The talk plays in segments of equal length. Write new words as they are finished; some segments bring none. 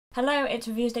Hello, it's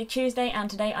Reviews Day Tuesday, and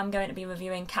today I'm going to be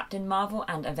reviewing Captain Marvel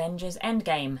and Avengers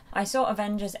Endgame. I saw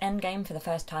Avengers Endgame for the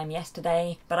first time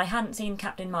yesterday, but I hadn't seen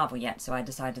Captain Marvel yet, so I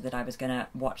decided that I was going to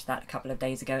watch that a couple of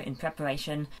days ago in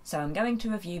preparation, so I'm going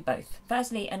to review both.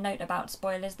 Firstly, a note about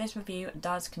spoilers. This review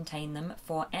does contain them,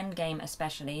 for Endgame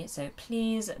especially, so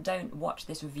please don't watch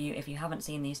this review if you haven't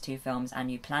seen these two films and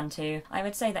you plan to. I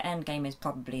would say that Endgame is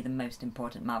probably the most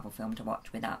important Marvel film to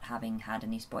watch without having had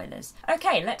any spoilers.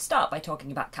 Okay, let's start by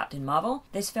talking about Captain Marvel.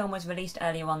 This film was released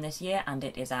earlier on this year, and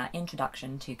it is our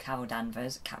introduction to Carol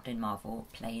Danvers, Captain Marvel,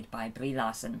 played by Brie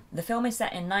Larson. The film is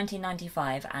set in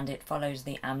 1995, and it follows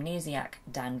the amnesiac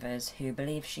Danvers, who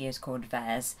believes she is called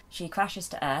Vers. She crashes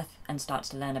to Earth and starts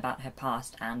to learn about her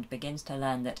past, and begins to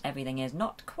learn that everything is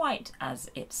not quite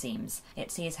as it seems. It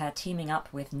sees her teaming up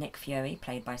with Nick Fury,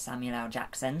 played by Samuel L.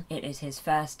 Jackson. It is his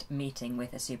first meeting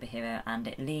with a superhero, and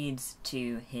it leads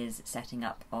to his setting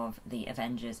up of the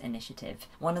Avengers initiative.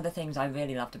 One of the things I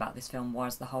really loved about this film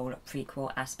was the whole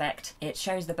prequel aspect. It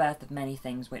shows the birth of many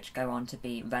things which go on to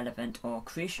be relevant or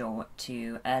crucial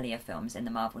to earlier films in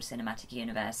the Marvel Cinematic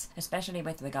Universe, especially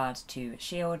with regards to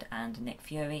S.H.I.E.L.D. and Nick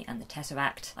Fury and the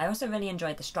Tesseract. I also really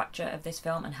enjoyed the structure of this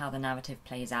film and how the narrative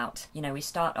plays out. You know, we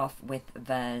start off with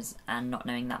Vers and not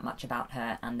knowing that much about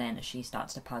her, and then as she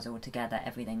starts to puzzle together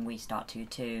everything, we start to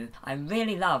too. I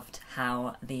really loved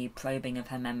how the probing of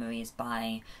her memories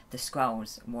by the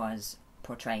Skrulls was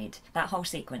portrayed. That whole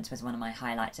sequence was one of my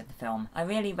highlights of the film. I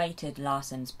really rated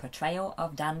Larson's portrayal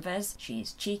of Danvers.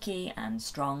 She's cheeky and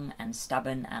strong and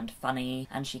stubborn and funny,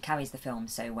 and she carries the film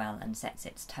so well and sets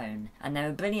its tone. And there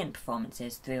are brilliant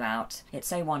performances throughout. It's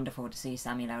so wonderful to see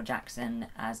Samuel L. Jackson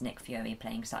as Nick Fury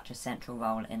playing such a central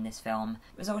role in this film.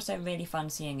 It was also really fun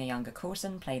seeing a younger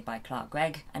Coulson played by Clark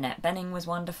Gregg. Annette Bening was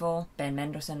wonderful. Ben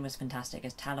Mendelsohn was fantastic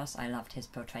as Talos. I loved his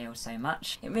portrayal so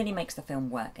much. It really makes the film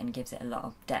work and gives it a lot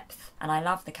of depth. And I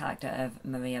love the character of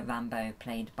Maria Rambeau,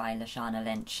 played by Lashana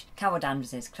Lynch, Carol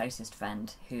Danvers' closest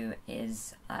friend, who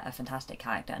is a fantastic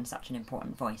character and such an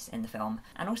important voice in the film.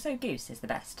 And also Goose is the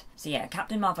best. So yeah,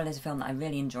 Captain Marvel is a film that I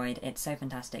really enjoyed. It's so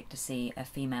fantastic to see a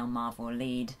female Marvel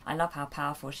lead. I love how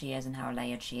powerful she is and how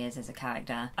layered she is as a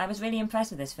character. I was really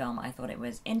impressed with this film. I thought it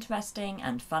was interesting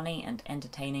and funny and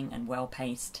entertaining and well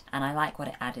paced, and I like what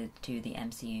it added to the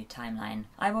MCU timeline.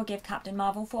 I will give Captain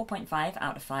Marvel 4.5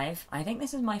 out of 5. I think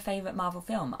this is my favourite Marvel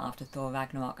film after Thor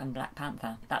Ragnarok and Black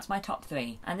Panther. That's my top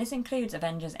 3, and this includes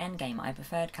Avengers Endgame. I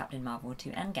preferred Captain Marvel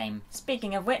to Endgame.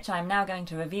 Speaking of which, I'm now going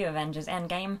to review Avengers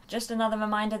Endgame. Just another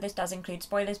reminder, this does include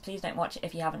spoilers. Please don't watch it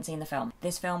if you haven't seen the film.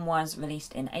 This film was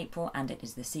released in April, and it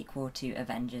is the sequel to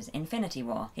Avengers Infinity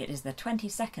War. It is the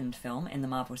 22nd film in the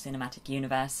Marvel Cinematic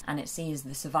Universe, and it sees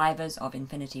the survivors of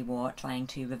Infinity War trying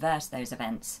to reverse those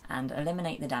events and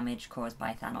eliminate the damage caused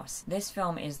by Thanos. This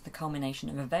film is the culmination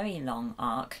of a very long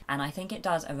arc, and I think it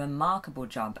does a remarkable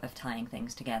job of tying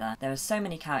things together. There are so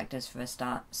many characters for a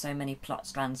start, so many plot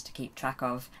strands to keep track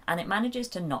of, and it manages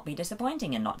to not be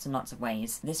disappointing in lots and lots of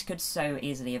ways. This could so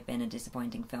easily have been a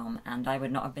disappointing film, and I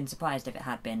would not have been surprised if it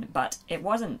had been, but it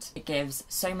wasn't. It gives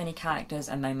so many characters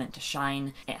a moment to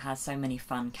shine, it has so many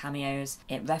fun cameos,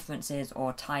 it references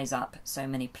or ties up so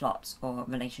many plots or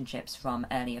relationships from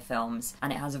earlier films,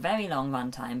 and it has a very long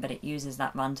runtime, but it uses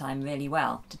that runtime really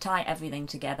well to tie everything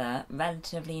together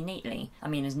relatively neatly. I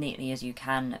mean, as neatly as you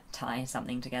can tie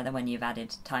something together when you've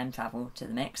added time travel to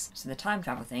the mix. So the time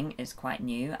travel thing is quite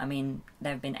new. I mean,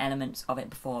 there have been elements of it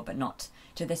before, but not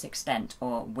to this extent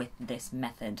or with this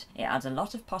method. It adds a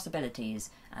lot of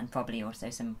possibilities and probably also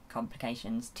some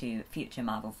complications to future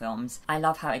Marvel films. I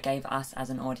love how it gave us as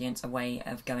an audience a way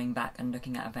of going back and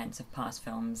looking at events of past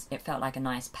films. It felt like a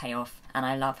nice payoff, and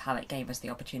I love how it gave us the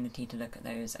opportunity to look at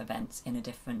those events in a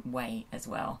different way as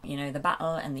well. You know, the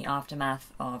battle and the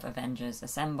aftermath of Avengers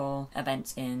Assemble,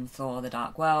 events in Thor: The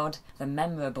Dark World, the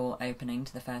memorable opening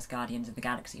to the first Guardians of the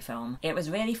Galaxy film. It was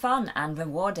really fun and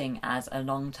rewarding as a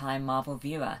long-time Marvel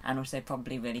viewer, and also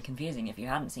probably really confusing if you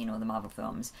hadn't seen all the Marvel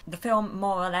films. The film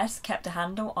more or less kept a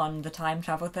handle on the time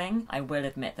travel thing. I will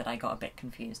admit that I got a bit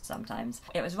confused sometimes.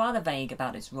 It was rather vague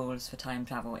about its rules for time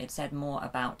travel. It said more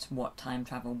about what time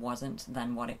travel wasn't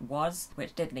than what it was,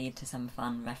 which did lead to some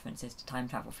fun references to time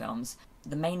travel films.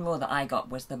 The main rule that I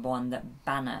got was the one that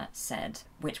Banner said,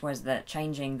 which was that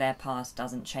changing their past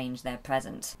doesn't change their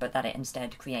present, but that it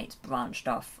instead creates branched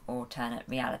off alternate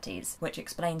realities, which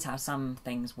explains how some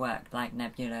things worked, like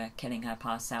Nebula killing her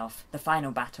past self, the final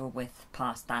battle with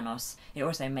past Thanos. It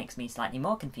also makes me slightly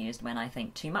more confused when I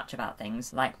think too much about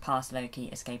things, like past Loki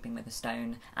escaping with a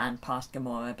stone, and past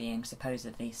Gamora being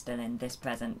supposedly still in this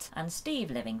present, and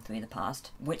Steve living through the past,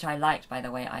 which I liked, by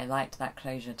the way. I liked that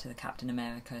closure to the Captain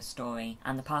America story family,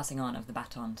 and the passing on of the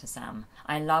baton to Sam.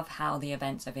 I love how the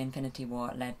events of Infinity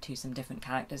War led to some different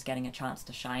characters getting a chance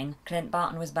to shine. Clint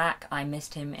Barton was back. I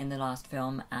missed him in the last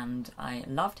film, and I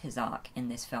loved his arc in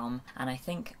this film, and I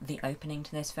think the opening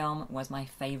to this film was my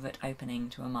favourite opening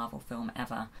to a Marvel film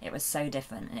ever. It was so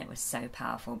different, and it was so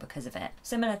powerful because of it.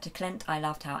 Similar to Clint, I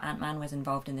loved how Ant-Man was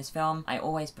involved in this film. I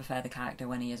always prefer the character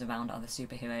when he is around other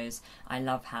superheroes. I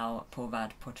love how Paul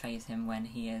Rudd portrays him when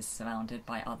he is surrounded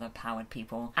by other powered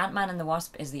people. Ant-Man and the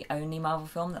Wasp is the only Marvel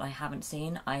film that I haven't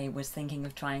seen. I was thinking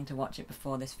of trying to watch it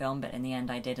before this film, but in the end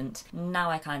I didn't. Now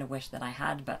I kind of wish that I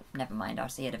had, but never mind, I'll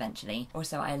see it eventually.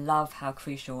 Also, I love how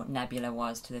crucial Nebula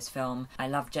was to this film. I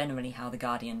love generally how the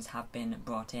Guardians have been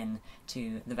brought in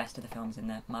to the rest of the films in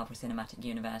the Marvel Cinematic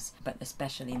Universe, but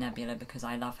especially Nebula because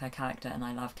I love her character and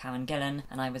I love Karen Gillan,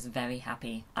 and I was very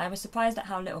happy. I was surprised at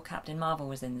how little Captain Marvel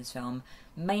was in this film,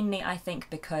 mainly I think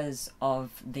because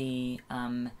of the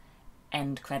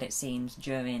end credit scenes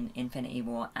during Infinity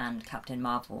War and Captain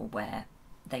Marvel, where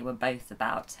they were both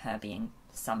about her being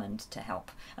summoned to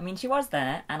help. I mean, she was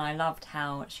there, and I loved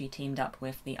how she teamed up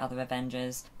with the other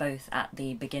Avengers, both at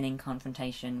the beginning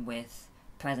confrontation with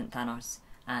present Thanos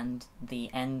and the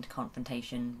end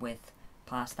confrontation with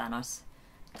past Thanos.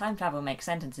 Time travel makes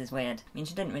sentences weird. I mean,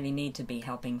 she didn't really need to be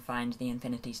helping find the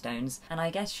Infinity Stones, and I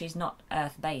guess she's not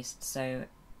Earth-based, so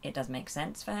it does make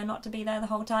sense for her not to be there the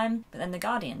whole time. But then the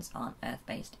Guardians aren't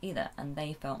Earth-based either, and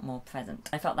they felt more present.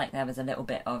 I felt like there was a little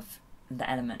bit of the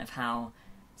element of how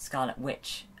Scarlet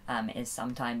Witch is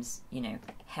sometimes, you know,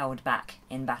 held back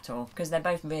in battle, because they're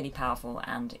both really powerful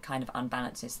and it kind of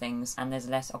unbalances things, and there's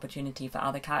less opportunity for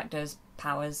other characters'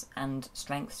 powers and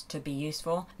strengths to be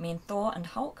useful. I mean, Thor and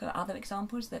Hulk are other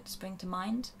examples that spring to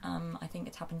mind. I think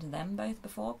it's happened to them both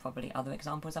before, probably other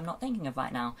examples I'm not thinking of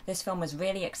right now. This film was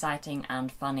really exciting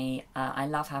and funny. I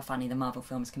love how funny the Marvel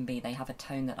films can be. They have a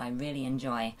tone that I really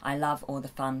enjoy. I love all the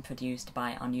fun produced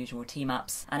by unusual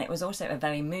team-ups, and it was also a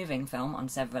very moving film on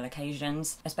several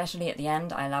occasions, especially at the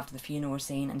end. I loved the funeral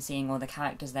scene and seeing all the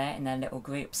characters there in their little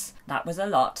groups. That was a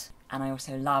lot. And I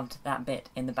also loved that bit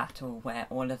in the battle where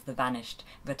all of the Vanished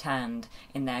returned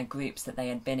in their groups that they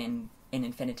had been in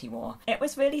Infinity War. It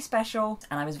was really special,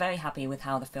 and I was very happy with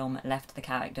how the film left the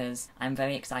characters. I'm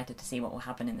very excited to see what will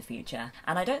happen in the future,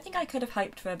 and I don't think I could have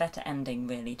hoped for a better ending,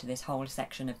 really, to this whole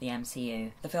section of the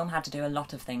MCU. The film had to do a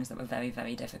lot of things that were very,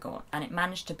 very difficult, and it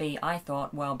managed to be, I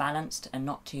thought, well balanced and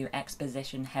not too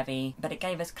exposition heavy, but it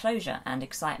gave us closure and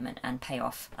excitement and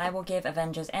payoff. I will give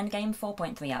Avengers Endgame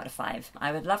 4.3 out of 5.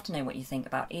 I would love to know what you think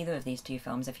about either of these two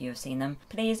films if you have seen them.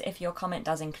 Please, if your comment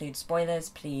does include spoilers,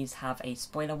 please have a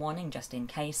spoiler warning just in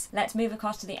case. Let's move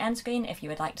across to the end screen. If you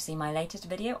would like to see my latest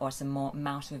video or some more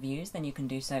mouse reviews, then you can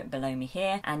do so below me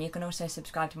here, and you can also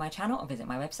subscribe to my channel or visit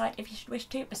my website if you should wish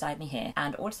to beside me here.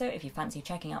 And also, if you fancy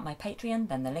checking out my Patreon,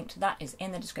 then the link to that is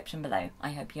in the description below.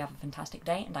 I hope you have a fantastic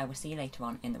day, and I will see you later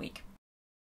on in the week.